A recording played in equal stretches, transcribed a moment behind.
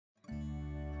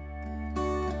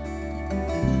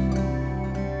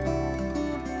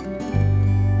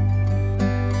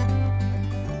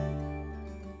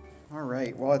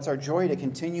Great. Well, it's our joy to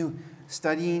continue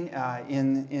studying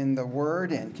in the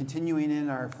Word and continuing in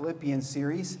our Philippians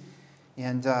series.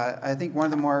 And I think one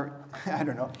of the more, I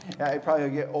don't know, I probably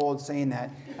get old saying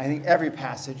that. I think every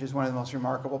passage is one of the most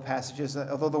remarkable passages,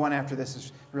 although the one after this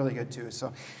is really good too.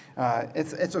 So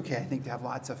it's okay, I think, to have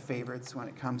lots of favorites when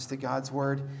it comes to God's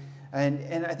Word.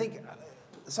 And I think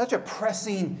such a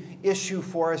pressing issue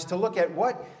for us to look at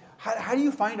how do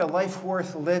you find a life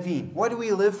worth living? What do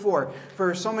we live for?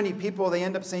 For so many people, they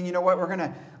end up saying, you know what, we're going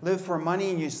to live for money.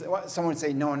 And someone would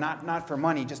say, no, not for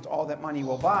money, just all that money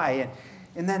will buy.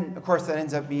 And then, of course, that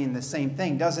ends up being the same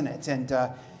thing, doesn't it? And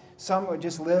some would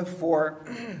just live for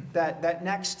that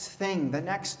next thing, the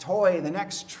next toy, the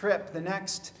next trip, the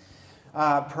next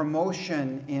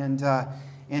promotion.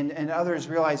 And others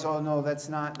realize, oh, no, that's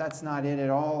not it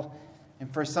at all.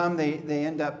 And for some, they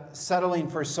end up settling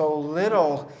for so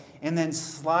little and then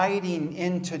sliding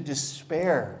into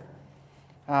despair.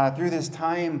 Through this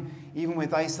time, even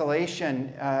with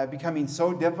isolation becoming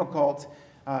so difficult,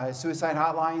 suicide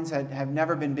hotlines have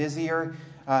never been busier.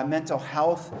 Mental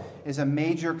health is a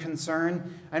major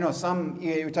concern. I know some,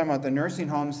 you're talking about the nursing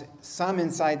homes, some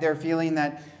inside there feeling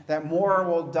that more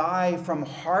will die from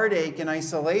heartache and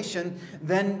isolation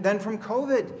than from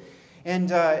COVID.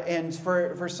 And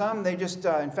for some, they just,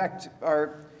 in fact,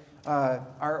 our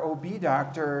OB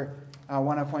doctor,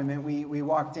 one appointment, we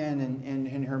walked in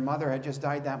and her mother had just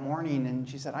died that morning, and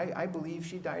she said, I believe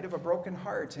she died of a broken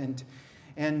heart,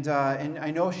 and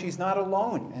I know she's not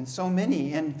alone, and so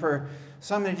many, and for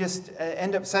some they just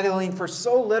end up settling for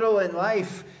so little in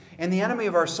life, and the enemy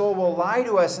of our soul will lie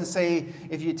to us and say,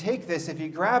 if you take this, if you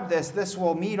grab this, this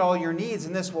will meet all your needs,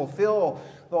 and this will fill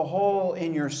the hole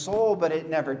in your soul, but it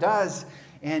never does,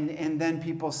 and then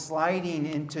people sliding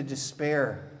into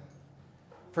despair.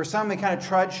 For some, they kind of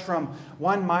trudge from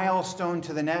one milestone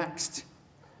to the next.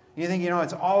 You think,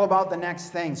 it's all about the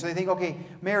next thing. So they think, okay,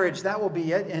 marriage, that will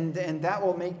be it, and that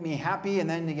will make me happy, and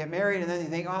then they get married, and then they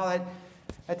think, oh,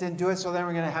 that didn't do it, so then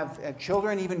we're going to have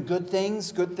children, even good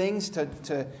things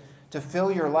to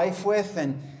fill your life with,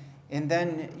 and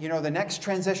then, the next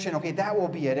transition, okay, that will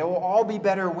be it. It will all be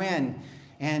better when.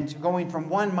 And going from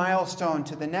one milestone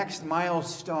to the next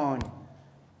milestone.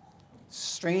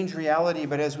 Strange reality,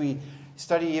 but as we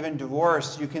study even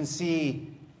divorce, you can see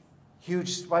huge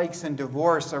spikes in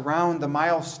divorce around the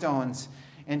milestones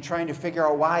and trying to figure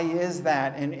out why is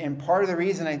that. And part of the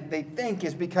reason they think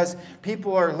is because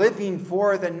people are living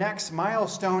for the next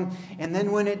milestone, and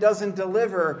then when it doesn't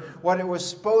deliver what it was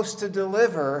supposed to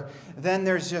deliver, then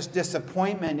there's just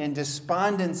disappointment and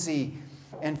despondency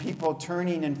and people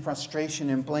turning in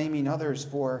frustration and blaming others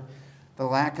for the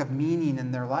lack of meaning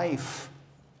in their life.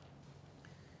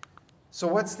 So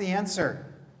what's the answer?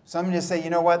 Some just say,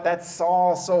 you know what, that's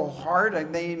all so hard,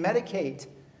 and they medicate.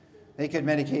 They could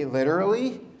medicate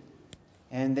literally,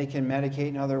 and they can medicate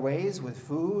in other ways with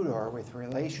food or with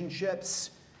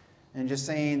relationships, and just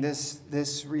saying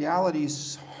this reality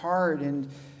is hard, and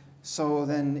so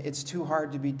then it's too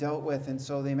hard to be dealt with, and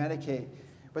so they medicate.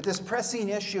 But this pressing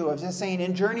issue of just saying,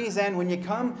 in Journey's End, when you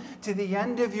come to the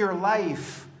end of your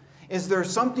life, is there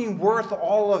something worth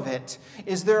all of it?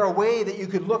 Is there a way that you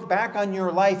could look back on your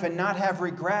life and not have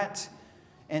regret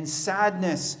and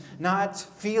sadness, not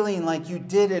feeling like you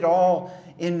did it all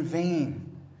in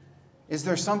vain? Is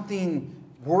there something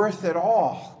worth it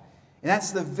all? And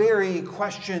that's the very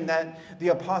question that the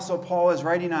Apostle Paul is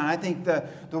writing on. I think the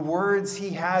words he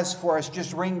has for us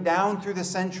just ring down through the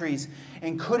centuries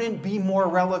and couldn't be more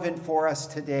relevant for us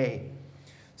today.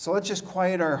 So let's just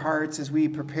quiet our hearts as we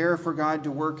prepare for God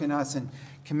to work in us and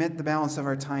commit the balance of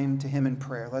our time to Him in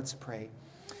prayer. Let's pray.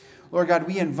 Lord God,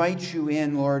 we invite you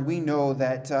in, Lord. We know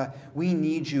that we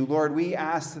need you. Lord, we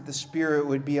ask that the Spirit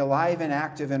would be alive and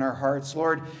active in our hearts.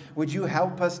 Lord, would you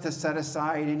help us to set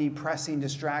aside any pressing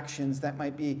distractions that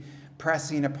might be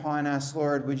pressing upon us?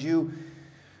 Lord, would you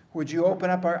open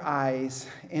up our eyes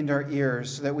and our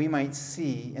ears so that we might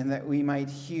see and that we might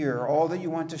hear all that you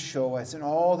want to show us and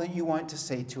all that you want to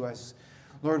say to us.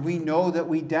 Lord, we know that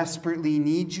we desperately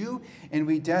need you and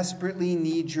we desperately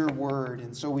need your word.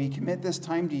 And so we commit this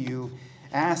time to you,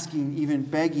 asking, even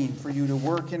begging for you to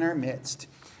work in our midst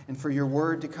and for your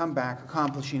word to come back,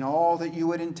 accomplishing all that you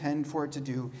would intend for it to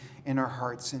do in our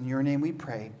hearts. In your name we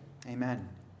pray. Amen.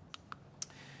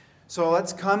 So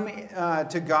let's come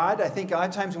to God. I think a lot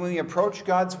of times when we approach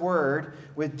God's word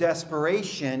with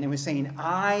desperation and we're saying,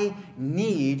 I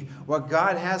need what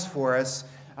God has for us,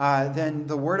 then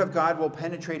the word of God will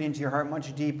penetrate into your heart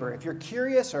much deeper. If you're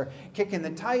curious or kicking the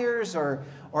tires or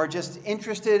just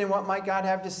interested in what might God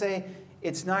have to say,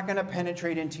 it's not going to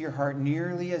penetrate into your heart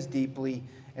nearly as deeply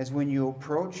as when you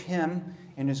approach him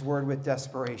and his word with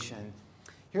desperation.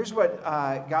 Here's what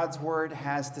God's word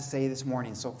has to say this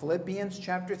morning. So Philippians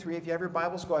chapter 3, if you have your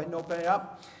Bibles, go ahead and open it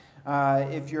up.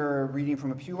 If you're reading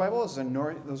from a Pew Bible,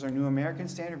 those are New American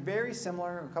Standard. Very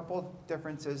similar, a couple of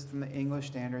differences from the English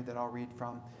Standard that I'll read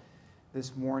from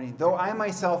this morning. Though I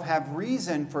myself have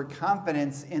reason for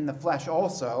confidence in the flesh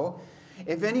also,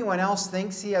 if anyone else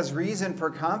thinks he has reason for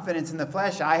confidence in the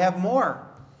flesh, I have more.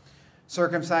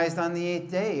 Circumcised on the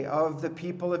 8th day, of the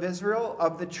people of Israel,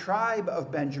 of the tribe of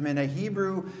Benjamin, a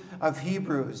Hebrew of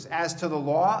Hebrews, as to the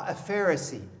law, a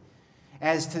Pharisee,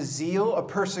 as to zeal, a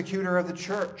persecutor of the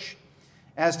church,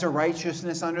 as to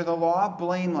righteousness under the law,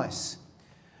 blameless.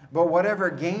 But whatever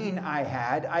gain I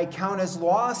had, I count as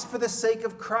loss for the sake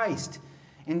of Christ.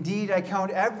 Indeed, I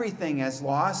count everything as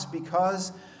loss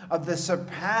because of the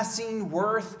surpassing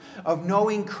worth of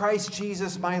knowing Christ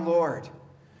Jesus my Lord.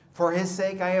 For his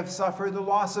sake I have suffered the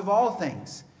loss of all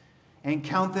things, and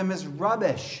count them as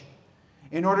rubbish,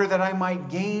 in order that I might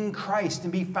gain Christ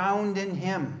and be found in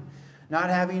him, not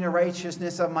having a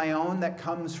righteousness of my own that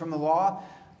comes from the law,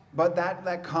 but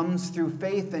that comes through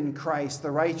faith in Christ,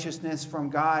 the righteousness from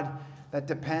God that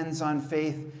depends on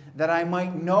faith, that I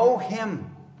might know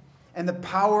him and the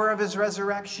power of his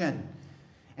resurrection,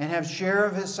 and have share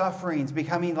of his sufferings,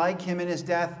 becoming like him in his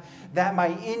death, that by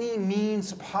any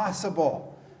means possible,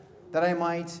 that I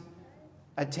might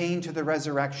attain to the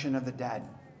resurrection of the dead.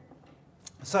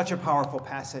 Such a powerful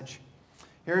passage.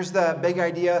 Here's the big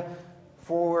idea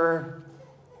for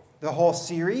the whole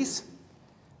series,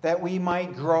 that we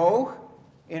might grow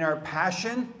in our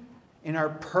passion, in our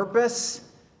purpose,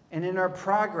 and in our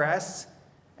progress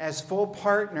as full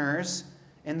partners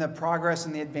in the progress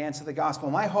and the advance of the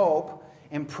gospel. My hope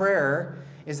and prayer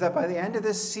is that by the end of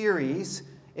this series,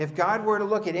 if God were to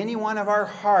look at any one of our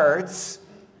hearts,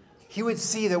 he would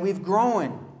see that we've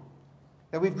grown,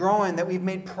 that we've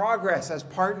made progress as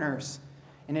partners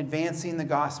in advancing the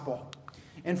gospel.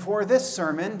 And for this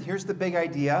sermon, here's the big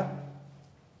idea.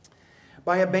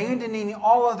 By abandoning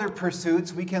all other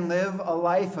pursuits, we can live a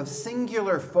life of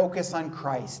singular focus on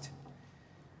Christ,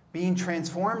 being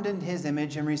transformed into his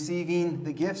image and receiving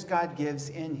the gifts God gives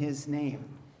in his name.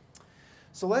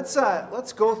 So let's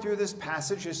go through this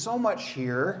passage. There's so much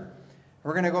here.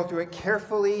 We're going to go through it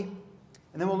carefully,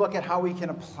 and then we'll look at how we can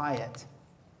apply it.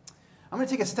 I'm going to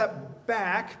take a step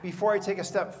back before I take a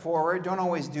step forward. Don't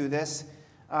always do this.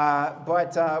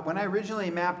 But when I originally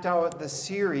mapped out the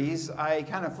series, I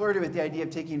kind of flirted with the idea of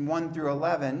taking 1 through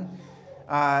 11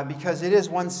 because it is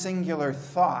one singular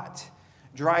thought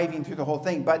driving through the whole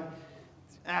thing. But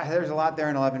there's a lot there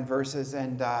in 11 verses,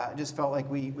 and I just felt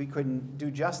like we couldn't do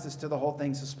justice to the whole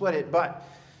thing, so split it. But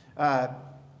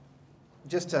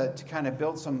just to kind of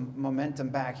build some momentum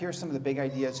back, here's some of the big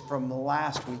ideas from the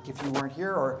last week. If you weren't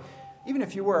here, or even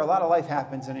if you were, a lot of life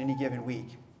happens in any given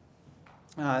week.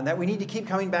 That we need to keep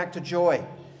coming back to joy.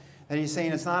 That he's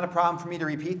saying it's not a problem for me to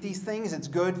repeat these things. It's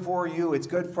good for you. It's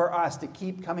good for us to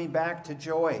keep coming back to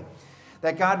joy.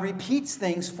 That God repeats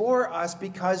things for us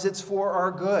because it's for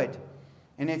our good.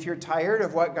 And if you're tired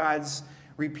of what God's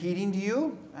repeating to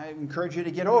you, I encourage you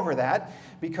to get over that,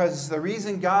 because the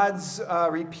reason God's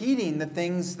repeating the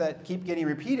things that keep getting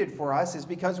repeated for us is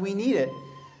because we need it.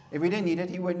 If we didn't need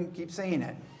it, he wouldn't keep saying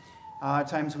it. At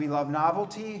times we love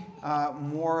novelty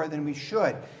more than we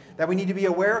should. That we need to be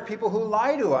aware of people who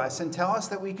lie to us and tell us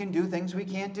that we can do things we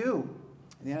can't do.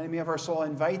 The enemy of our soul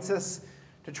invites us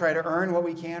to try to earn what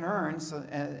we can't earn,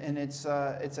 and it's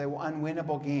an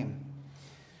unwinnable game.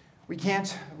 We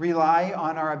can't rely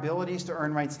on our abilities to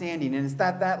earn right standing. And it's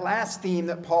that last theme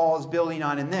that Paul is building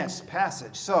on in this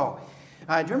passage. So,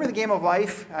 do you remember the game of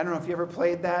life? I don't know if you ever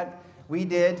played that. We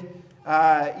did.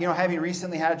 Having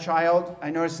recently had a child,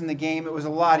 I noticed in the game it was a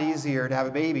lot easier to have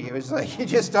a baby. It was like you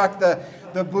just stuck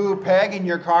the blue peg in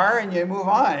your car and you move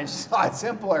on. It's just a lot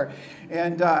simpler.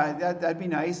 And that'd be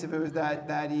nice if it was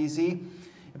that easy.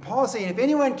 And Paul's saying if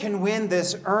anyone can win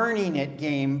this earning it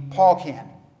game, Paul can.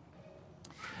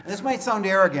 And this might sound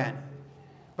arrogant,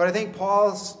 but I think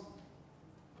Paul's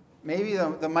maybe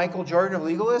the Michael Jordan of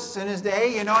legalists in his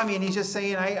day. He's just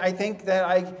saying, I think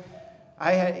that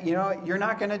you're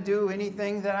not going to do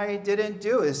anything that I didn't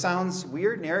do. It sounds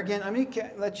weird and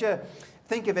arrogant. Let you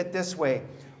think of it this way.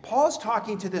 Paul's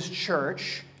talking to this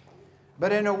church,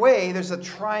 but in a way, there's a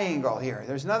triangle here.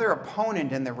 There's another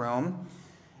opponent in the room,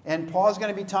 and Paul's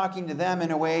going to be talking to them in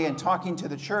a way and talking to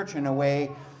the church in a way.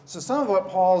 So some of what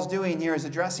Paul's doing here is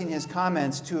addressing his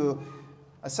comments to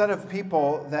a set of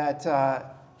people that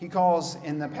he calls,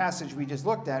 in the passage we just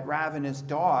looked at, ravenous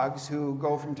dogs who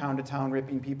go from town to town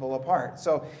ripping people apart.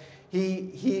 So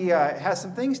he has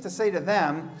some things to say to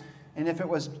them, And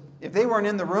if they weren't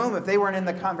in the room, if they weren't in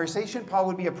the conversation, Paul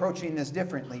would be approaching this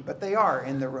differently. But they are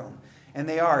in the room, and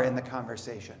they are in the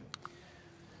conversation.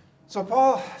 So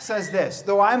Paul says this,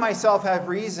 though I myself have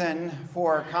reason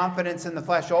for confidence in the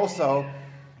flesh also,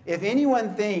 if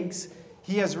anyone thinks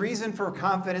he has reason for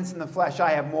confidence in the flesh,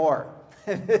 I have more.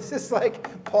 This is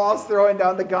like Paul's throwing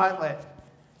down the gauntlet.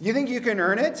 You think you can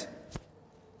earn it?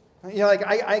 You're like,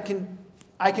 I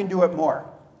can do it more.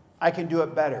 I can do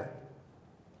it better.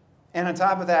 And on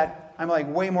top of that, I'm like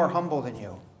way more humble than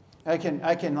you. I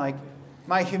can like,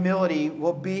 my humility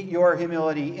will beat your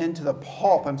humility into the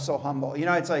pulp. I'm so humble.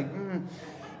 It's like,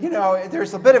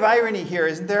 there's a bit of irony here,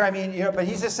 isn't there? I mean, but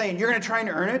he's just saying, you're going to try and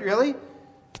earn it, really?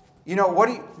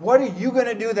 What are you going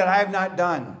to do that I have not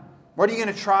done? What are you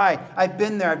going to try? I've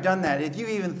been there. I've done that. If you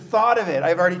even thought of it,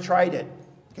 I've already tried it.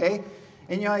 Okay?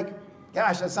 And you're like,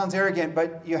 gosh, that sounds arrogant,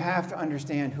 but you have to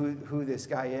understand who this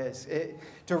guy is.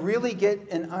 To really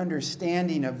get an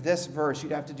understanding of this verse,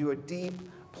 you'd have to do a deep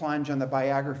plunge on the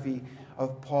biography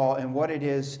of Paul and what it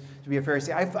is to be a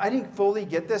Pharisee. I didn't fully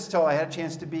get this till I had a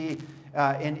chance to be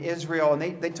in Israel,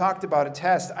 and they talked about a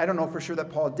test. I don't know for sure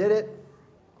that Paul did it.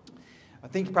 I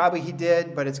think probably he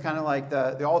did, but it's kind of like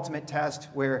the ultimate test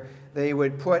where they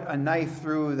would put a knife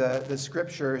through the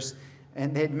scriptures,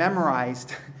 and they'd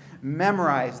memorized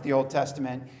the Old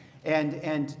Testament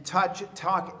and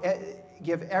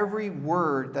give every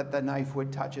word that the knife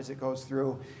would touch as it goes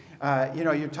through.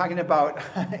 You're talking about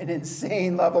an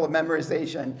insane level of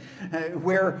memorization,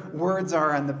 where words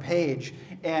are on the page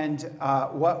and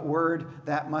what word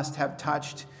that must have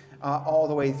touched all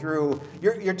the way through.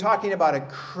 You're talking about a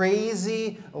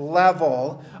crazy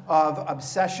level of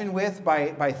obsession with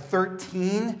by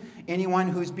 13. Anyone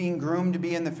who's being groomed to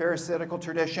be in the Pharisaical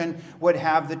tradition would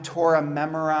have the Torah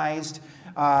memorized.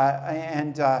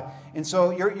 And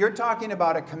so you're talking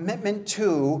about a commitment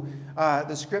to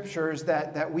the scriptures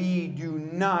that we do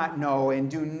not know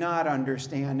and do not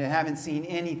understand and haven't seen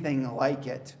anything like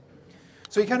it.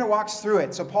 So he kind of walks through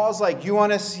it. So Paul's like, you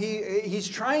want to see? He's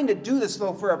trying to do this,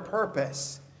 though, for a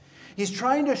purpose. He's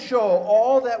trying to show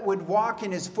all that would walk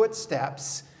in his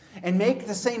footsteps and make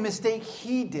the same mistake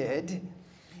he did,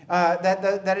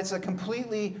 that it's a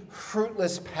completely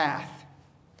fruitless path.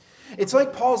 It's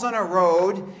like Paul's on a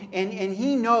road, and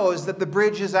he knows that the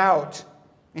bridge is out.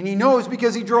 And he knows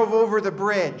because he drove over the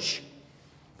bridge.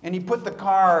 And he put the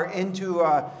car into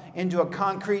a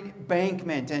concrete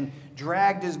embankment and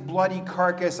dragged his bloody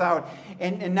carcass out.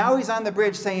 And now he's on the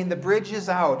bridge saying, the bridge is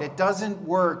out. It doesn't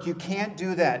work. You can't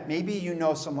do that. Maybe you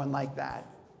know someone like that.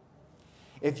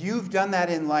 If you've done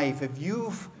that in life, if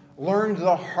you've learned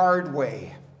the hard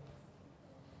way,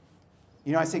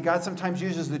 I say God sometimes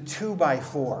uses the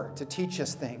 2x4 to teach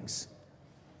us things.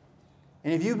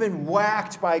 And if you've been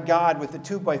whacked by God with the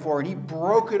 2x4 and he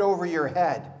broke it over your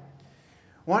head,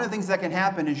 one of the things that can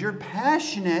happen is you're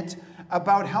passionate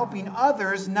about helping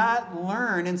others not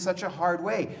learn in such a hard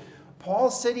way.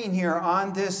 Paul's sitting here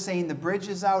on this saying the bridge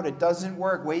is out, it doesn't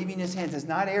work, waving his hands. It's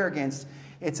not arrogance.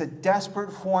 It's a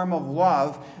desperate form of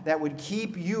love that would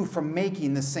keep you from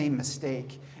making the same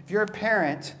mistake. If you're a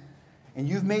parent and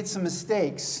you've made some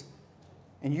mistakes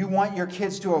and you want your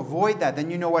kids to avoid that, then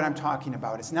you know what I'm talking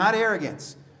about. It's not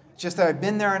arrogance. It's just that I've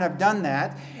been there and I've done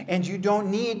that, and you don't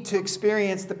need to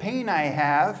experience the pain I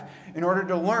have in order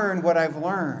to learn what I've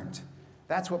learned.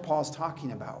 That's what Paul's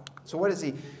talking about. So what is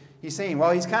he? He's saying,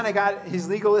 well, he's kind of got his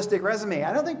legalistic resume.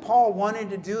 I don't think Paul wanted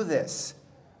to do this.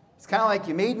 It's kind of like,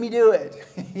 you made me do it.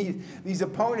 These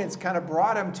opponents kind of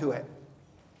brought him to it.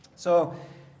 So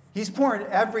he's pouring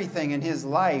everything in his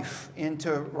life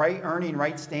into earning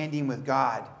right standing with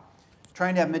God,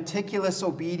 trying to have meticulous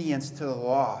obedience to the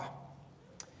law.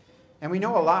 And we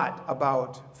know a lot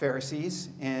about Pharisees,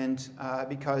 and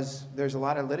because there's a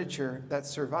lot of literature that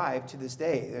survived to this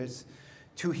day. There's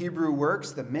 2 Hebrew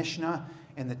works, the Mishnah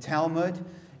and the Talmud,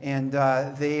 and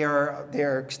they are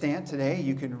extant today.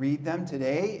 You can read them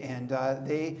today, and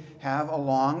they have a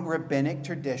long rabbinic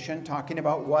tradition talking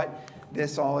about what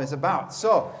this all is about.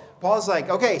 So Paul's like,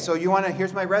 okay, so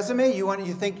here's my resume.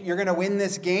 You think you're going to win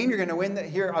this game? You're going to win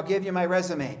here, I'll give you my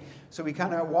resume. So we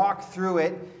kind of walk through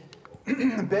it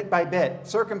bit by bit.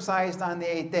 Circumcised on the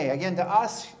 8th day. Again, to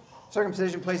us,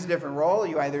 circumcision plays a different role.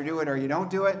 You either do it or you don't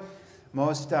do it.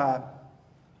 Most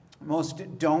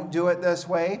don't do it this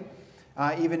way.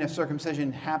 Even if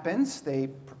circumcision happens, they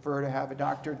prefer to have a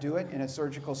doctor do it in a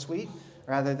surgical suite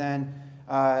rather than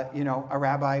a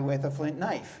rabbi with a flint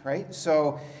knife, right?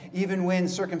 So even when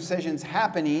circumcision's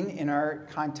happening in our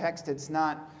context, it's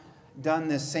not done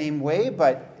the same way,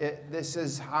 but this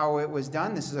is how it was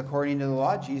done. This is according to the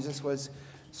law. Jesus was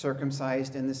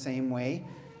circumcised in the same way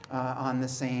on the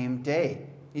same day.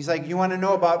 He's like, you want to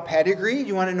know about pedigree?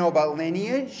 You want to know about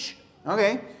lineage?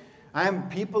 Okay. I'm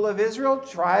people of Israel,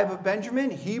 tribe of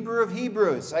Benjamin, Hebrew of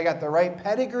Hebrews. I got the right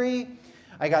pedigree.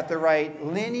 I got the right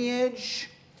lineage.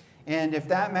 And if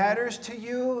that matters to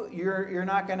you, you're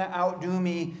not going to outdo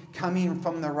me coming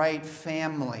from the right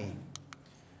family.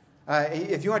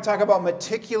 If you want to talk about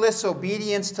meticulous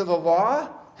obedience to the law,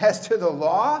 as to the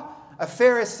law, a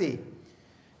Pharisee.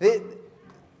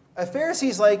 A Pharisee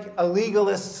is like a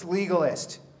legalist's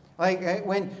legalist. Like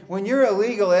when you're a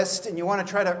legalist and you want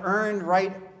to try to earn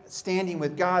right standing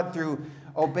with God through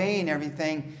obeying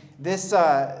everything,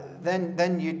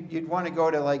 then you'd want to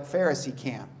go to like Pharisee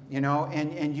camp,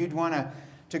 and you'd want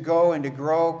to go and to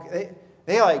grow.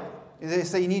 They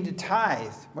say you need to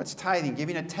tithe. What's tithing?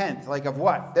 Giving a tenth. Like of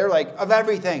what? They're like, of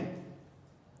everything.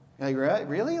 You're like,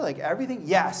 really? Like everything?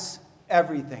 Yes,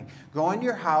 everything. Go into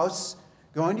your house,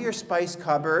 go into your spice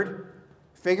cupboard,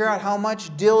 figure out how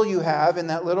much dill you have in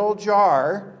that little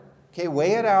jar. Okay,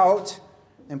 weigh it out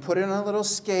and put it on a little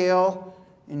scale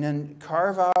and then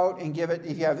carve out and give it.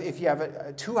 If you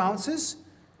have 2 ounces,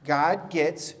 God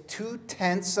gets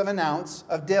 2/10 of an ounce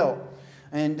of dill.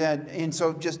 And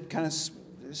so just kind of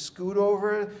scoot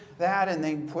over that and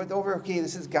then put over, okay,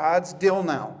 this is God's dill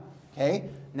now. Okay,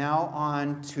 now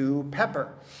on to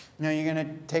pepper. Now you're going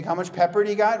to take how much pepper do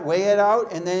you got, weigh it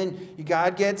out, and then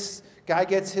God gets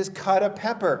his cut of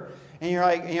pepper. And you're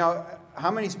like,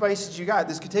 how many spices you got?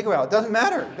 This could take a while. It doesn't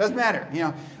matter. It doesn't matter.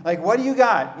 Like what do you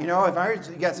got? If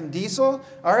you got some diesel,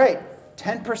 all right,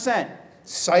 10%.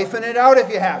 Siphon it out if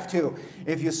you have to.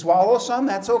 If you swallow some,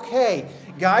 that's okay.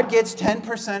 God gets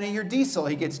 10% of your diesel.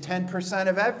 He gets 10%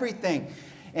 of everything.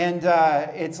 And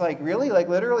it's like, really? Like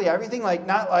literally everything? Like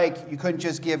not like you couldn't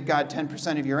just give God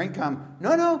 10% of your income.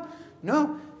 No.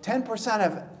 10%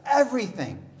 of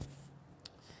everything.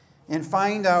 And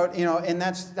find out, and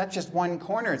that's just one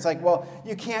corner. It's like, well,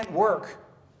 you can't work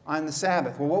on the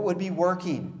Sabbath. Well, what would be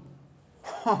working?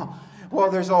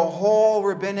 Well, there's a whole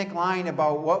rabbinic line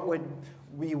about what would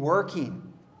be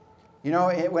working.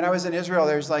 When I was in Israel,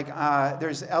 there's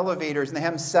elevators, and they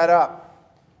have them set up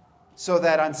so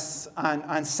that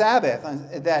on Sabbath,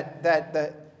 that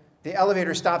the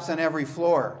elevator stops on every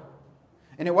floor.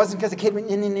 And it wasn't because the kid went,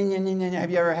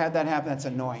 have you ever had that happen? That's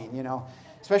annoying,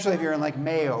 Especially if you're in like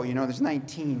Mayo, there's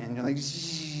 19, and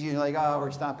you're like, oh,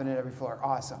 we're stopping at every floor.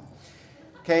 Awesome.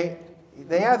 Okay,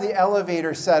 they have the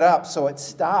elevator set up so it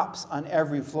stops on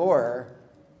every floor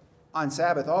on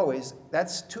Sabbath always.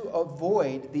 That's to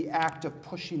avoid the act of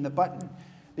pushing the button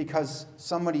because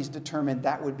somebody's determined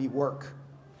that would be work.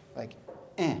 Like,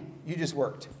 you just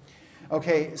worked.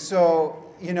 Okay,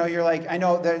 so, you're like, I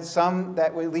know there's some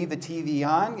that would leave the TV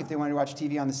on if they want to watch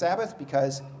TV on the Sabbath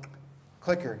because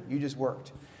clicker, you just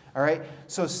worked. All right?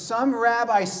 So some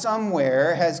rabbi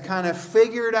somewhere has kind of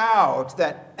figured out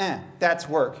that, that's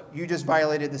work. You just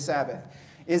violated the Sabbath.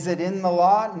 Is it in the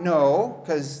law? No,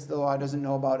 because the law doesn't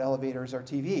know about elevators or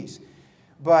TVs.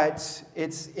 But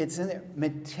it's in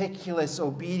meticulous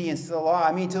obedience to the law.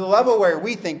 I mean, to the level where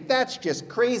we think that's just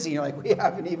crazy. Like, we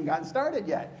haven't even gotten started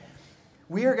yet.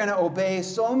 We are going to obey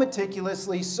so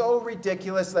meticulously, so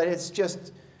ridiculous that it's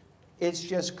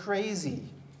just crazy.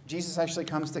 Jesus actually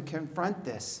comes to confront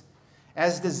this.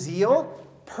 As the zeal,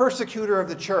 persecutor of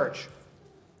the church.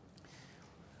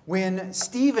 When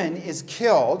Stephen is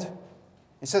killed,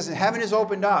 it says heaven is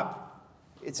opened up.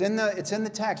 It's in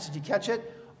the text. Did you catch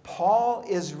it? Paul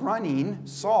is running,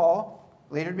 Saul,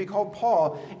 later to be called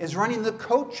Paul, is running the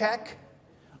coat check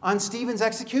on Stephen's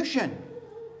execution.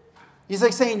 He's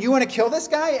like saying, you want to kill this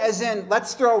guy? As in,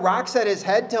 let's throw rocks at his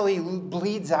head till he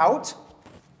bleeds out?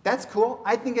 That's cool.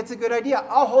 I think it's a good idea.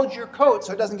 I'll hold your coat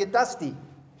so it doesn't get dusty.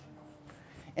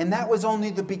 And that was only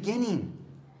the beginning.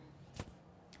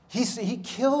 He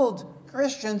killed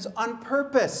Christians on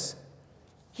purpose.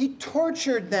 He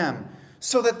tortured them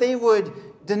so that they would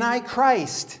deny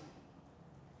Christ.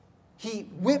 He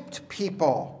whipped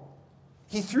people.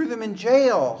 He threw them in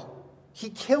jail. He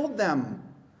killed them.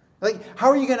 Like, how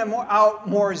are you going to out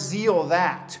more zeal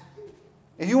that?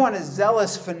 If you want a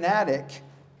zealous fanatic,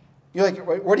 you're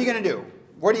like, what are you going to do?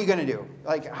 What are you going to do?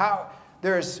 Like, how?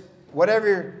 There's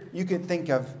whatever you could think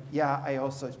of. Yeah, I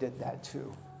also did that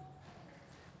too.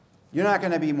 You're not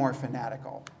going to be more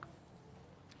fanatical.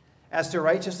 As to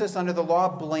righteousness under the law,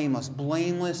 blameless.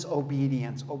 Blameless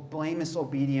obedience. Blameless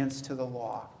obedience to the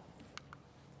law.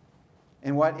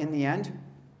 And what, in the end?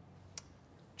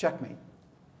 Checkmate.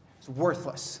 It's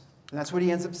worthless. And that's what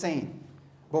he ends up saying.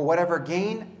 But whatever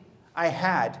gain I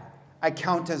had, I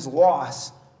count as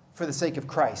loss for the sake of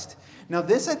Christ. Now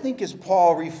this, I think, is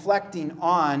Paul reflecting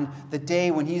on the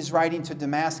day when he's riding to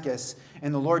Damascus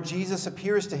and the Lord Jesus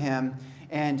appears to him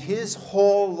and his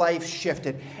whole life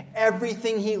shifted.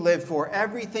 Everything he lived for,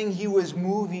 everything he was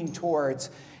moving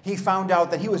towards, he found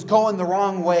out that he was going the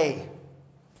wrong way.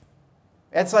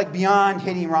 It's like beyond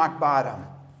hitting rock bottom.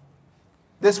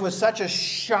 This was such a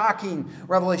shocking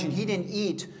revelation. He didn't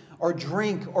eat or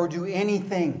drink or do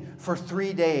anything for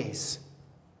 3 days.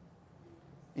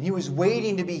 And he was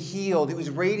waiting to be healed. He was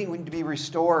waiting to be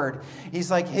restored. He's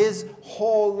like, his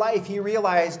whole life, he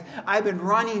realized, I've been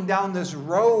running down this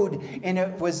road and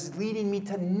it was leading me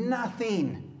to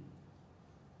nothing.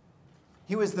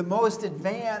 He was the most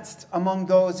advanced among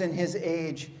those in his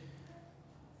age.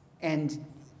 And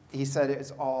he said it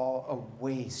was all a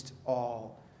waste,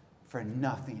 all for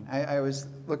nothing. I was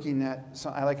looking at,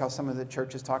 I like how some of the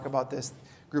churches talk about this.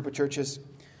 Group of churches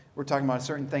were talking about a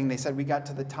certain thing. They said we got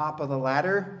to the top of the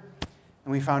ladder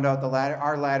and we found out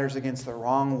our ladder's against the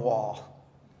wrong wall.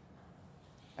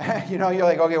 You know, you're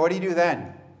like, okay, what do you do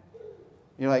then?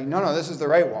 You're like, no, this is the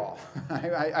right wall.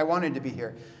 I wanted to be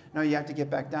here. No, you have to get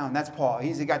back down. That's Paul.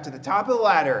 He got to the top of the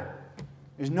ladder.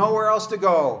 There's nowhere else to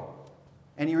go.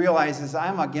 And he realizes,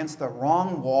 I'm against the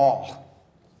wrong wall.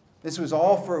 This was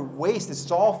all for waste. This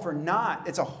is all for naught.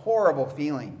 It's a horrible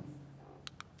feeling.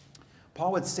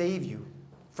 Paul would save you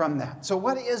from that. So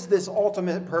what is this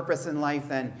ultimate purpose in life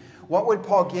then? What would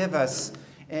Paul give us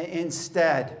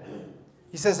instead?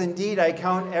 He says, indeed, I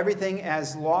count everything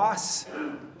as loss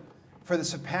for the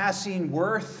surpassing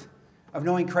worth of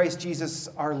knowing Christ Jesus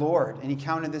our Lord. And he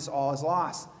counted this all as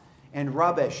loss and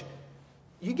rubbish.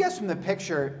 You guess from the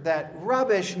picture that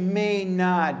rubbish may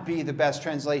not be the best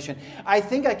translation. I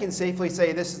think I can safely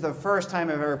say this is the first time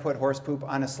I've ever put horse poop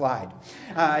on a slide.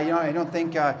 I don't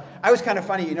think, I was kind of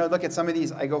funny, look at some of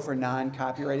these, I go for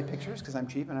non-copyrighted pictures because I'm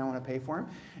cheap and I want to pay for them.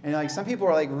 And like some people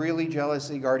are like really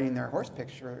jealously guarding their horse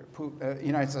picture poop.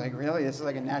 It's like, really, this is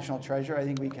like a national treasure. I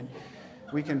think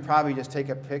we can probably just take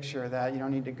a picture of that. You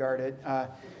don't need to guard it.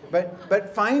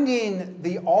 But finding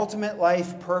the ultimate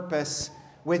life purpose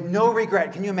with no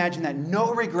regret, can you imagine that?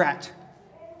 No regret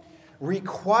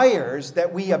requires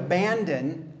that we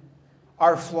abandon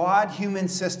our flawed human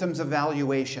systems of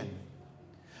valuation.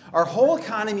 Our whole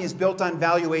economy is built on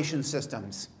valuation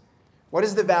systems. What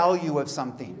is the value of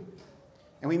something?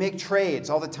 And we make trades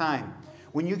all the time.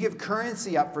 When you give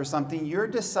currency up for something, you're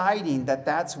deciding that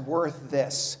that's worth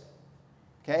this.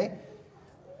 Okay?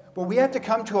 But we have to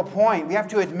come to a point, we have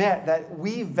to admit that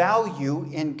we value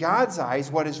in God's eyes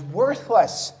what is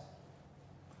worthless.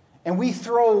 And we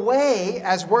throw away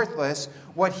as worthless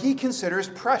what he considers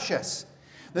precious.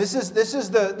 This is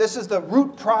the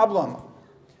root problem.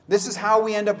 This is how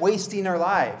we end up wasting our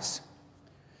lives.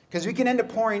 Because we can end up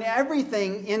pouring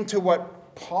everything into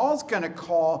what Paul's going to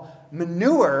call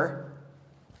manure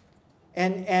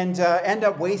and end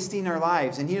up wasting our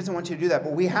lives. And he doesn't want you to do that.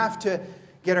 But we have to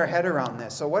get our head around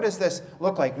this. So what does this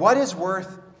look like? What is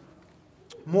worth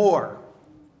more?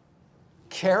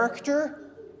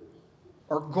 Character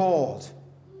or gold?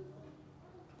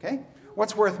 Okay?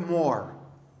 What's worth more?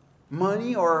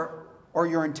 Money or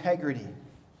your integrity?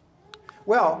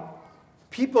 Well,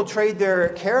 people trade their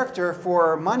character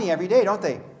for money every day, don't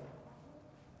they?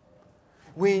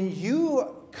 When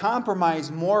you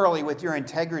compromise morally with your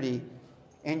integrity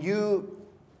and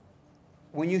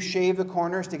when you shave the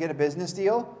corners to get a business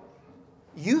deal,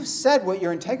 you've said what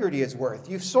your integrity is worth.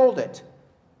 You've sold it.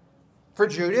 For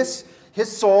Judas,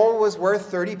 his soul was worth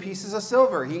 30 pieces of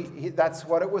silver. That's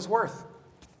what it was worth.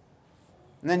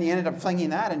 And then he ended up flinging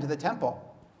that into the temple.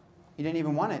 He didn't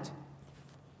even want it.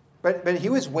 But he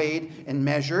was weighed and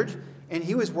measured, and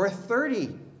he was worth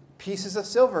 30 pieces of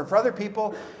silver. For other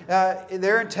people,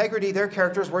 their integrity, their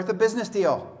character is worth a business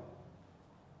deal.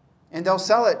 And they'll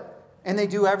sell it. And they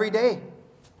do every day.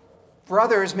 For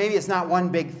others, maybe it's not one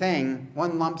big thing,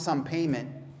 one lump sum payment.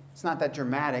 It's not that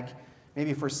dramatic.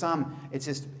 Maybe for some, it's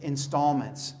just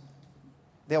installments.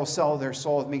 They'll sell their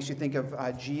soul. It makes you think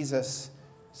of Jesus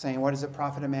saying, what does it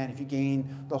profit a man if you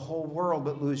gain the whole world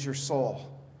but lose your soul?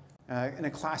 In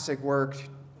a classic work,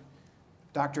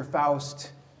 Dr.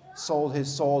 Faust sold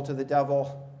his soul to the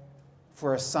devil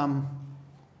for a sum.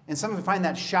 And some would find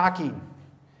that shocking.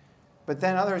 But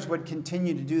then others would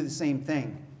continue to do the same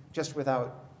thing, just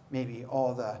without maybe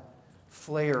all the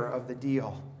flair of the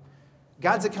deal.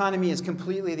 God's economy is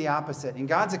completely the opposite. In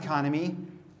God's economy,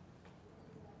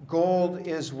 gold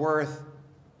is worth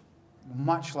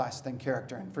much less than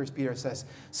character. And 1 Peter says,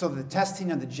 so the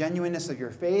testing of the genuineness of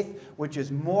your faith, which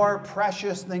is more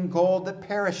precious than gold that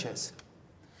perishes.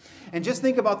 And just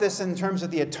think about this in terms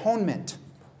of the atonement.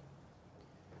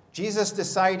 Jesus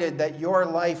decided that your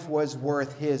life was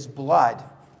worth his blood.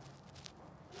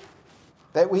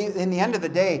 That in the end of the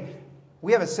day,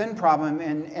 we have a sin problem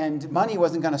and money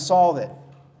wasn't going to solve it.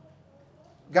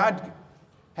 God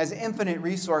has infinite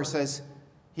resources.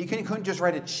 He couldn't just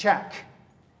write a check.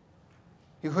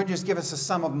 He couldn't just give us a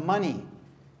sum of money.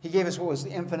 He gave us what was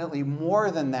infinitely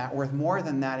more than that, worth more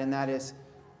than that, and that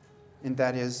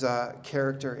is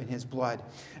character in his blood.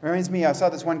 It reminds me, I saw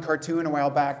this one cartoon a while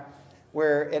back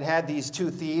where it had these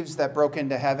two thieves that broke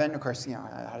into heaven. Of course,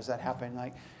 how does that happen?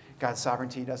 Like, God's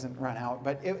sovereignty doesn't run out,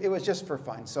 but it was just for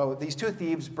fun. So these two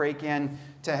thieves break in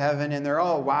to heaven, and they're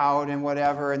all wowed and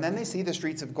whatever, and then they see the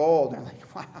streets of gold. They're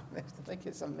like, wow,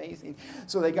 it's amazing.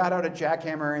 So they got out a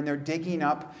jackhammer, and they're digging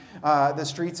up the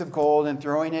streets of gold and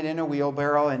throwing it in a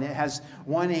wheelbarrow, and it has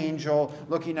one angel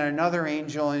looking at another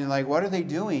angel, and like, what are they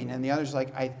doing? And the other's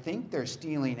like, I think they're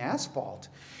stealing asphalt.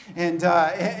 And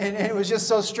it was just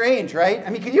so strange, right? I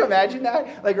mean, can you imagine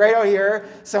that? Like right out here,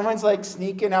 someone's like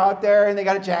sneaking out there and they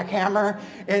got a jackhammer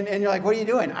and you're like, what are you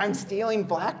doing? I'm stealing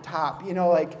blacktop.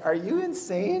 Like, are you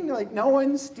insane? Like, no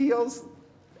one steals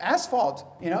asphalt,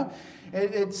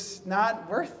 It's not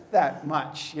worth that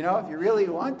much, If you really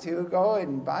want to, go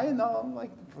and buy them,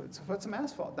 like, put some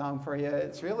asphalt down for you.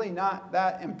 It's really not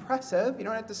that impressive. You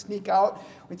don't have to sneak out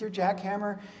with your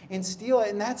jackhammer and steal it.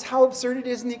 And that's how absurd it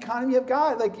is in the economy of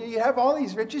God. Like, you have all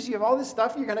these riches, you have all this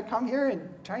stuff, you're going to come here and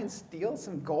try and steal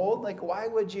some gold? Like, why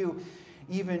would you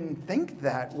even think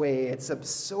that way? It's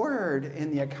absurd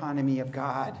in the economy of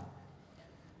God.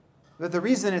 But the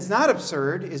reason it's not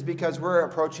absurd is because we're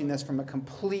approaching this from a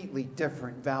completely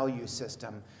different value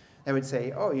system. That would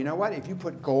say, oh, you know what? If you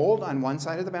put gold on one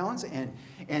side of the balance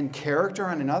and character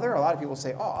on another, a lot of people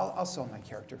say, oh, I'll sell my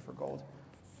character for gold.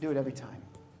 Do it every time.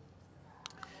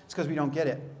 It's because we don't get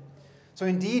it. So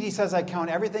indeed, he says, I count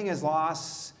everything as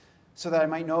loss so that I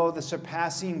might know the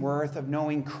surpassing worth of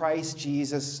knowing Christ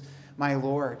Jesus, my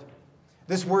Lord.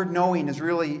 This word knowing is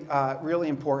really, really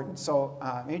important. So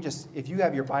maybe just, if you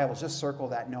have your Bibles, just circle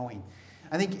that knowing.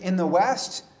 I think in the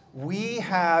West, we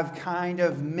have kind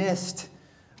of missed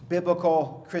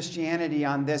biblical Christianity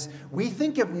on this. We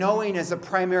think of knowing as a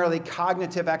primarily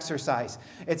cognitive exercise.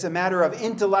 It's a matter of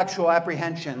intellectual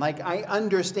apprehension. Like, I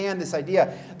understand this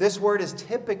idea. This word is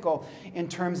typical in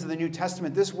terms of the New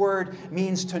Testament. This word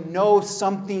means to know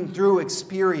something through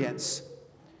experience.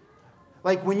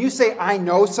 Like, when you say, I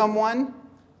know someone,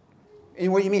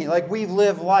 and what do you mean? Like, we've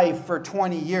lived life for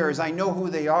 20 years. I know who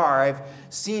they are. I've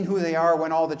seen who they are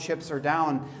when all the chips are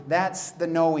down. That's the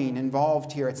knowing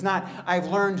involved here. It's not, I've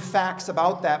learned facts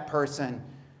about that person.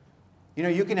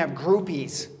 You can have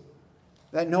groupies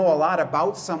that know a lot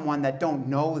about someone that don't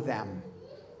know them,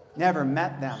 never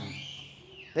met them.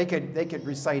 They could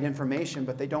recite information,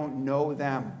 but they don't know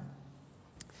them.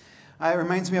 It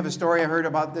reminds me of a story I heard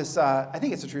about this. I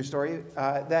think it's a true story,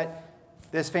 that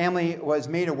this family was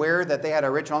made aware that they had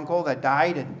a rich uncle that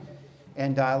died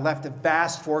and left a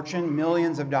vast fortune,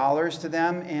 millions of dollars to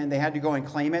them, and they had to go and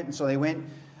claim it. And so they went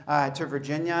to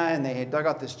Virginia, and they dug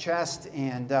out this chest,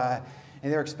 and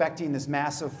they were expecting this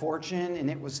massive fortune, and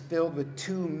it was filled with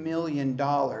 $2 million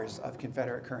of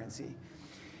Confederate currency.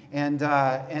 And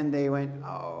they went,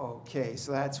 oh, okay,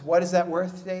 so what is that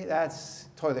worth today? That's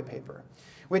toilet paper,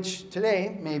 which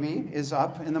today maybe is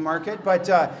up in the market,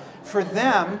 but for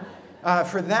them,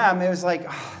 it was like,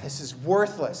 oh, this is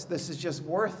worthless. This is just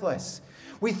worthless.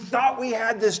 We thought we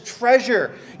had this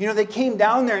treasure. They came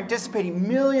down there anticipating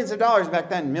millions of dollars. Back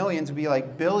then, millions would be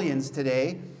like billions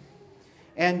today.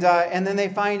 And then they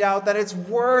find out that it's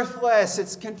worthless.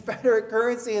 It's Confederate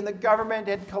currency, and the government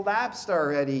had collapsed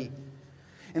already.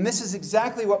 And this is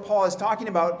exactly what Paul is talking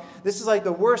about. This is like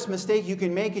the worst mistake you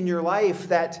can make in your life,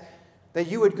 that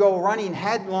you would go running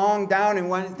headlong down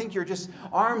and think your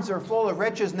arms are full of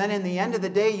riches, and then in the end of the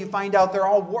day, you find out they're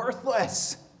all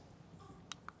worthless.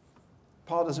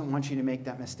 Paul doesn't want you to make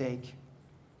that mistake.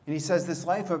 And he says this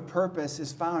life of purpose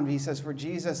is found. He says, for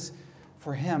Jesus,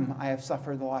 for him, I have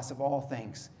suffered the loss of all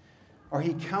things. Or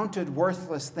he counted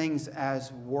worthless things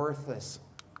as worthless.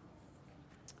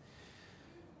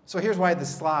 So here's why the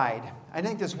slide. I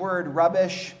think this word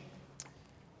rubbish,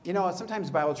 sometimes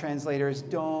Bible translators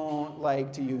don't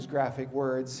like to use graphic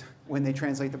words when they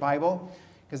translate the Bible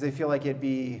because they feel like it'd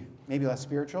be maybe less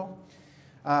spiritual.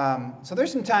 So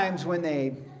there's some times when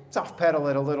they soft pedal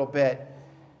it a little bit.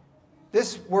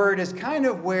 This word is kind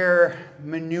of where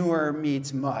manure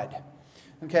meets mud.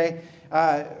 Okay?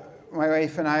 My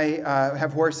wife and I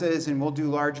have horses, and we'll do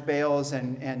large bales,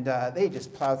 and they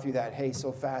just plow through that hay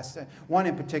so fast. One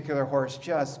in particular horse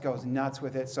just goes nuts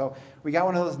with it. So we got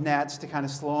one of those nets to kind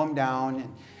of slow them down.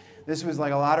 And this was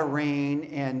like a lot of rain,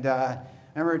 and I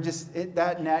remember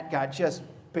that net got just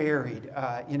buried,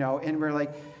 and we're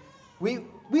like,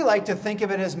 we like to think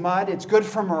of it as mud. It's good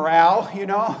for morale, you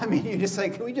know. I mean, you just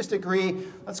like, can we just agree?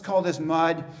 Let's call this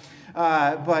mud.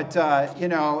 You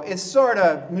know, it's sort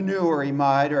of manure-y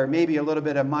mud, or maybe a little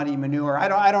bit of muddy manure.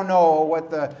 I don't know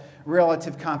what the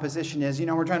relative composition is. You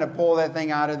know, we're trying to pull that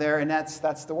thing out of there, and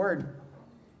that's the word.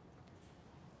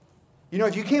 You know,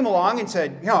 if you came along and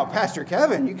said, you know, Pastor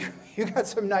Kevin, you got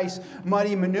some nice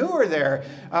muddy manure there.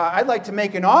 I'd like to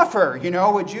make an offer. You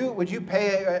know, would you like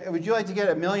to get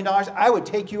 $1 million? I would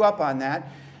take you up on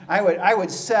that. I would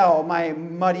sell my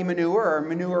muddy manure or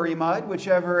manure-y mud,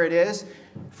 whichever it is,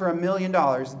 for $1 million.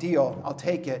 Deal. I'll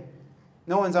take it.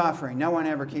 No one's offering. No one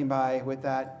ever came by with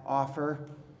that offer.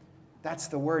 That's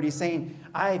the word. He's saying,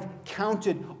 I've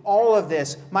counted all of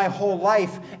this, my whole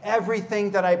life, everything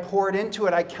that I poured into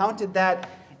it. I counted that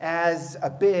as a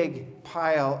big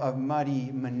pile of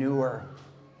muddy manure.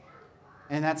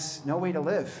 And that's no way to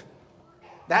live.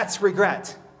 That's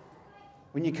regret.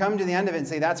 When you come to the end of it and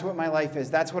say, that's what my life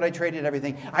is, that's what I traded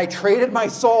everything. I traded my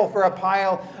soul for a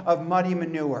pile of muddy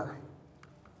manure.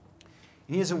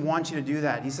 And he doesn't want you to do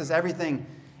that. He says everything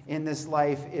in this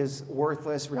life is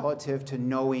worthless relative to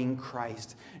knowing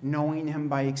Christ, knowing him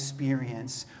by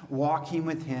experience, walking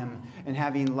with him, and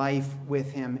having life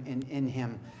with him and in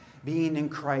him. Being in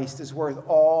Christ is worth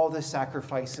all the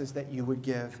sacrifices that you would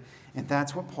give. And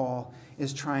that's what Paul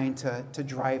is trying to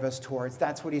drive us towards.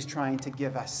 That's what he's trying to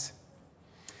give us.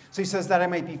 So he says that I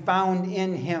might be found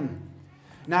in him,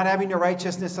 not having a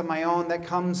righteousness of my own that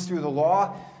comes through the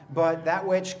law, but that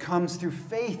which comes through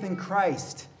faith in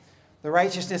Christ, the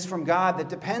righteousness from God that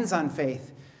depends on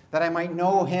faith, that I might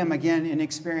know him again in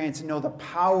experience and know the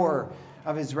power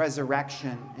of his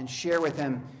resurrection and share with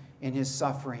him in his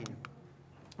suffering.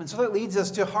 And so that leads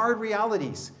us to hard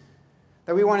realities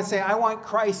that we want to say, I want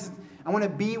Christ. I want to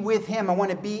be with him. I want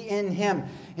to be in him.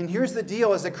 And here's the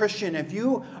deal as a Christian. If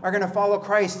you are going to follow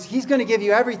Christ, he's going to give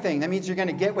you everything. That means you're going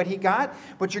to get what he got,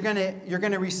 but you're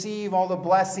going to receive all the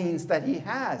blessings that he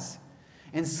has.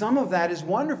 And some of that is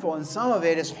wonderful, and some of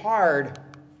it is hard.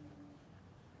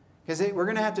 Because we're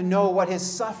going to have to know what his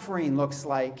suffering looks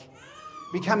like.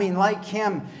 Becoming like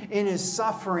him in his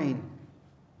suffering.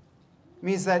 It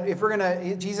means that if we're going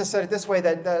to, Jesus said it this way,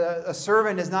 that a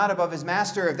servant is not above his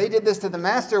master. If they did this to the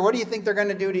master, what do you think they're going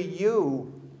to do to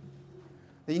you?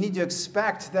 That you need to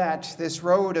expect that this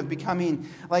road of becoming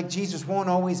like Jesus won't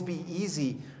always be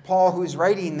easy. Paul, who's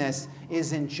writing this,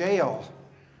 is in jail.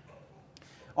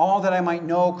 All that I might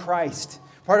know Christ.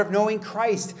 Part of knowing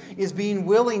Christ is being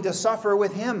willing to suffer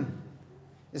with him.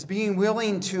 Is being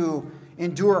willing to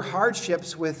endure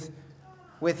hardships with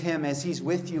him as he's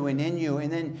with you and in you.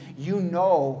 And then you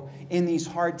know in these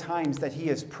hard times that he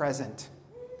is present.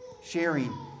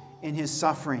 Sharing in his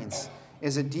sufferings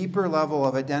is a deeper level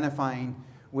of identifying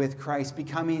with Christ.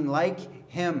 Becoming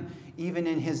like him even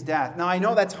in his death. Now I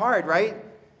know that's hard, right?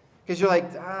 Because you're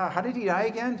like, how did he die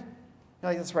again?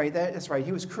 You're like, that's right, that's right.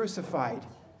 He was crucified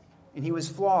and he was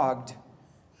flogged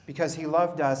because he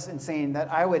loved us, and saying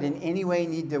that I would in any way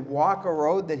need to walk a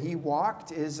road that he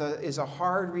walked is a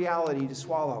hard reality to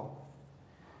swallow.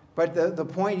 But the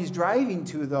point he's driving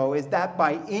to, though, is that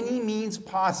by any means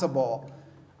possible,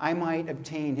 I might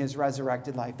obtain his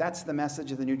resurrected life. That's the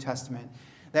message of the New Testament.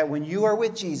 That when you are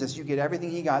with Jesus, you get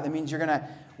everything he got. That means you're going to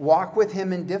walk with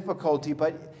him in difficulty,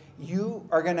 but you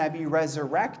are going to be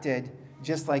resurrected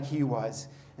just like he was.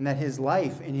 And that his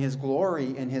life and his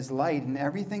glory and his light and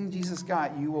everything Jesus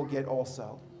got, you will get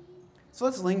also. So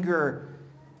let's linger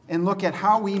and look at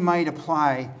how we might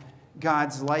apply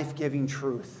God's life-giving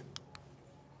truth.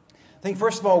 I think,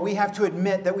 first of all, we have to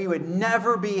admit that we would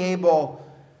never be able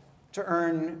to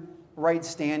earn right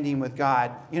standing with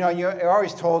God. You know, you're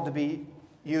always told to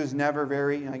use never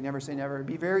very, like never say never.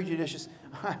 Be very judicious.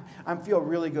 I feel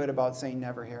really good about saying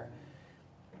never here.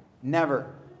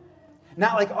 Never.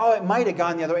 Not like, oh, it might have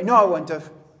gone the other way. No, it wouldn't have.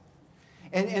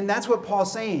 And that's what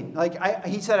Paul's saying. Like,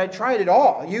 he said, I tried it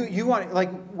all. You want,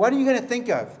 like, what are you going to think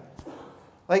of?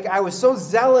 Like, I was so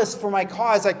zealous for my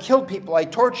cause, I killed people, I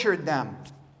tortured them.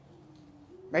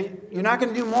 Right? You're not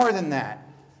going to do more than that.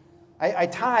 I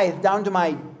tithed down to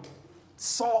my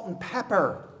salt and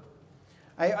pepper.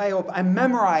 I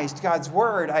memorized God's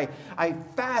word. I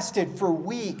fasted for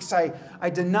weeks. I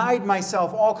denied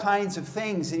myself all kinds of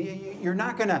things. You're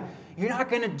not going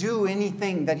to do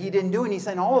anything that he didn't do. And he's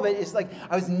saying all of it is like,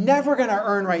 I was never going to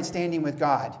earn right standing with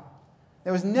God.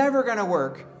 That was never going to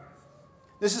work.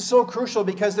 This is so crucial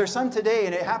because there's some today,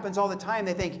 and it happens all the time,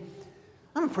 they think,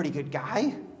 I'm a pretty good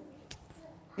guy.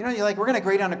 You know, you're like, we're going to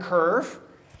grade on a curve.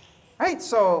 Right?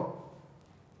 So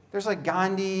there's like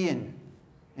Gandhi and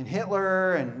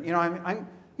Hitler, and, you know, I'm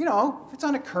if it's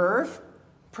on a curve,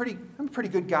 I'm a pretty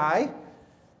good guy.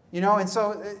 And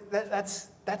so that's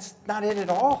not it at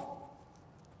all.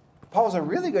 Paul's a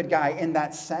really good guy in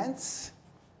that sense,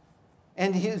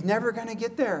 and he's never going to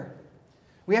get there.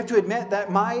 We have to admit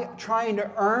that my trying to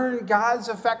earn God's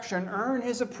affection, earn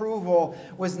his approval,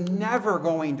 was never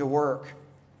going to work.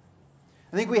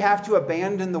 I think we have to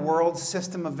abandon the world's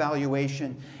system of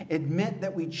valuation, admit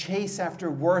that we chase after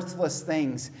worthless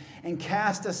things, and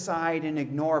cast aside and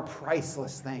ignore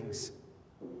priceless things.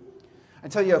 I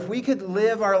tell you, if we could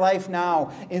live our life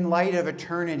now in light of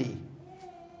eternity,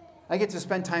 I get to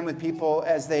spend time with people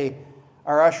as they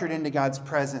are ushered into God's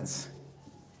presence.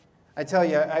 I tell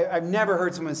you, I've never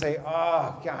heard someone say,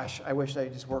 oh, gosh, I wish I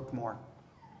just worked more.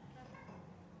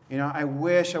 I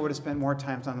wish I would have spent more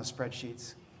time on the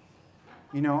spreadsheets.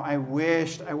 I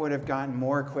wished I would have gotten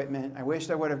more equipment. I wished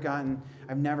I would have gotten...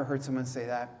 I've never heard someone say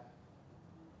that.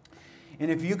 And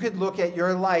if you could look at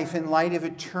your life in light of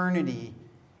eternity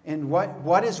and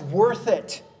what is worth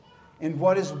it and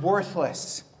what is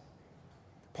worthless,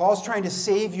 Paul's trying to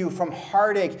save you from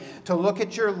heartache, to look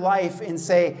at your life and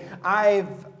say, I've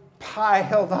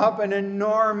piled up an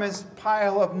enormous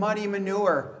pile of muddy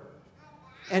manure.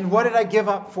 And what did I give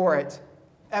up for it?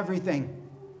 Everything.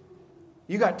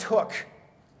 You got took.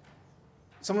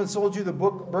 Someone sold you the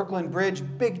Brooklyn Bridge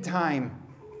big time.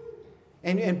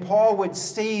 And Paul would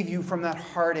save you from that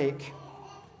heartache.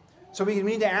 So we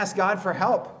need to ask God for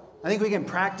help. I think we can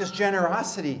practice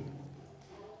generosity.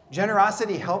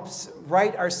 Generosity helps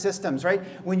right our systems, right?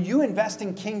 When you invest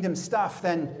in kingdom stuff,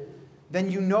 then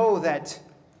you know that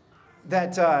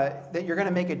you're going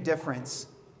to make a difference.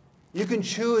 You can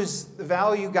choose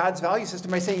God's value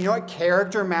system by saying,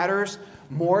 character matters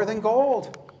more than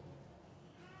gold.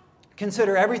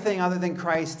 Consider everything other than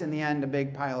Christ in the end a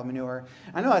big pile of manure.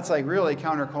 I know that's really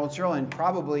countercultural and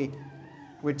probably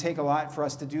would take a lot for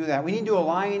us to do that. We need to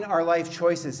align our life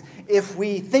choices. If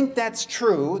we think that's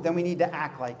true, then we need to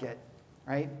act like it,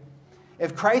 right?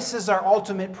 If Christ is our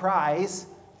ultimate prize,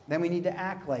 then we need to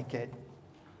act like it.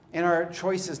 And our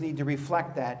choices need to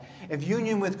reflect that. If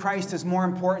union with Christ is more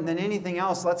important than anything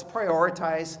else, let's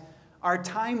prioritize our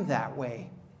time that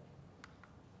way.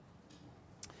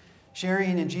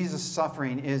 Sharing in Jesus'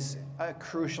 suffering is a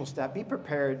crucial step. Be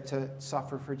prepared to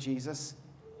suffer for Jesus.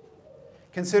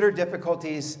 Consider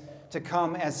difficulties to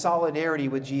come as solidarity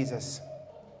with Jesus.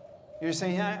 You're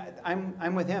saying, yeah,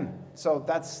 I'm with him, so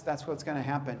that's what's going to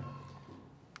happen.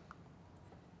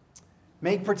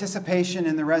 Make participation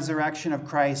in the resurrection of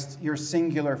Christ your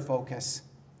singular focus.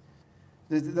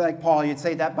 Like Paul, you'd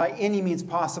say that by any means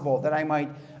possible, that I might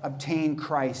obtain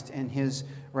Christ and his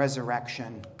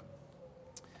resurrection.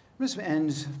 I'm just going to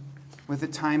end with a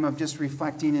time of just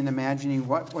reflecting and imagining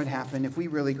what would happen if we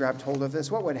really grabbed hold of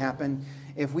this. What would happen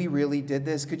if we really did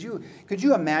this? Could you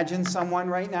imagine someone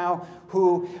right now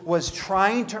who was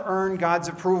trying to earn God's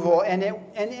approval, and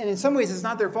in some ways it's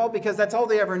not their fault because that's all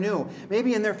they ever knew.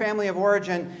 Maybe in their family of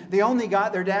origin, they only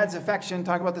got their dad's affection,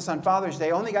 talk about this on Father's Day,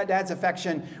 only got dad's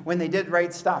affection when they did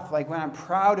right stuff, like when I'm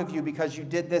proud of you because you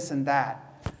did this and that.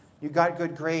 You got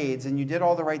good grades and you did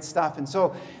all the right stuff. And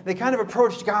so they kind of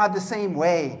approached God the same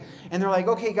way. And they're like,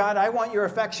 okay, God, I want your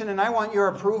affection and I want your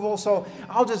approval, so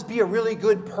I'll just be a really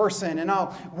good person and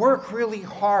I'll work really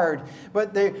hard.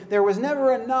 But there was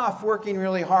never enough working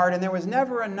really hard, and there was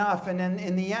never enough. And then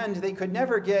in the end, they could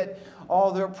never get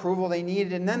all the approval they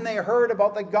needed. And then they heard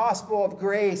about the gospel of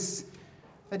grace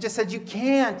that just said, you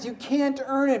can't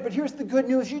earn it. But here's the good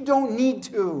news, you don't need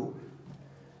to.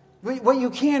 What you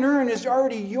can earn is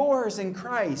already yours in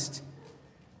Christ.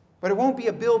 But it won't be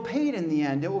a bill paid in the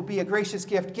end. It will be a gracious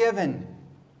gift given.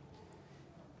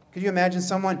 Could you imagine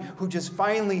someone who just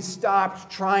finally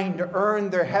stopped trying to earn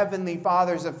their Heavenly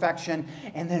Father's affection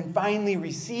and then finally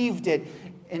received it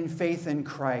in faith in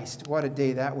Christ? What a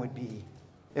day that would be.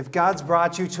 If God's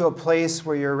brought you to a place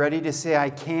where you're ready to say, I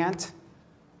can't,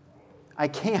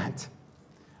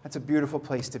 that's a beautiful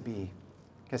place to be.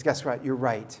 Because guess what? You're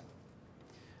right.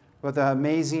 But the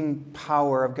amazing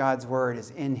power of God's word is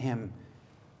in him.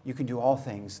 You can do all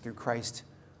things through Christ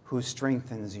who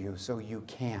strengthens you, so you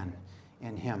can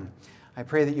in him. I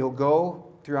pray that you'll go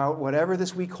throughout whatever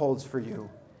this week holds for you,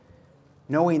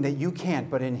 knowing that you can't,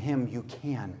 but in him you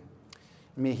can.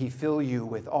 May he fill you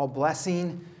with all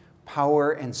blessing,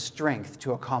 power, and strength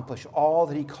to accomplish all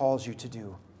that he calls you to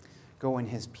do. Go in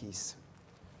his peace.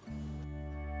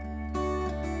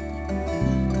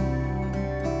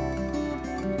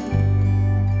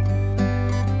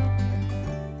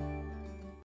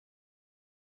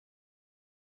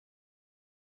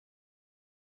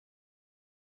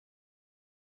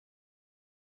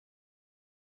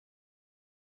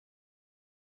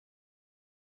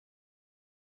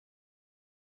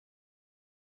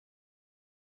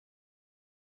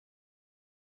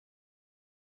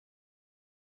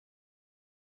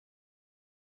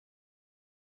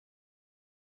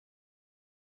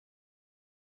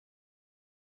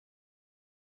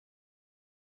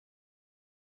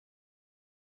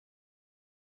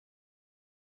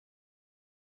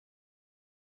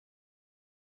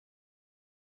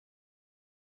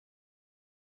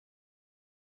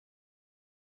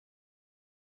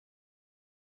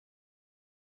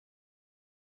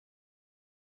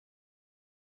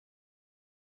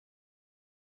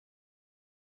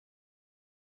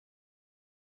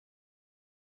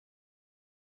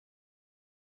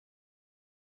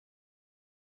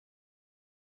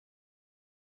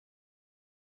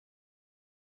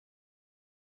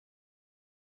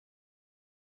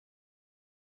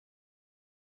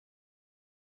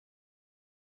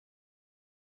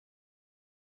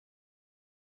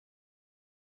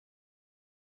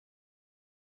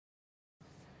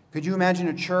 Could you imagine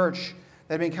a church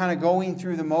that had been kind of going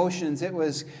through the motions? It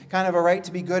was kind of a right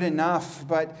to be good enough,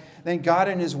 but then God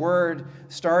and His Word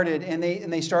started, and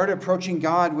they started approaching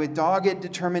God with dogged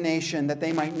determination that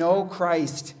they might know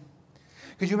Christ.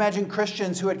 Could you imagine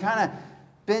Christians who had kind of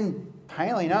been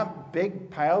piling up big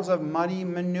piles of muddy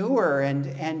manure,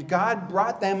 and God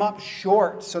brought them up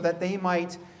short so that they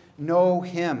might know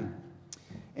Him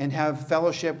and have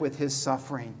fellowship with His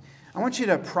suffering? I want you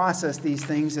to process these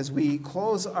things as we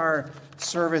close our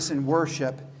service and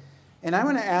worship. And I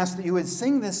want to ask that you would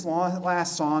sing this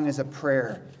last song as a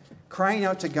prayer, crying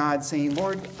out to God, saying,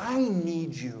 Lord, I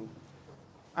need you.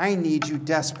 I need you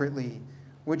desperately.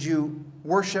 Would you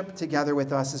worship together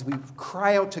with us as we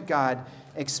cry out to God,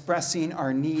 expressing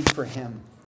our need for Him?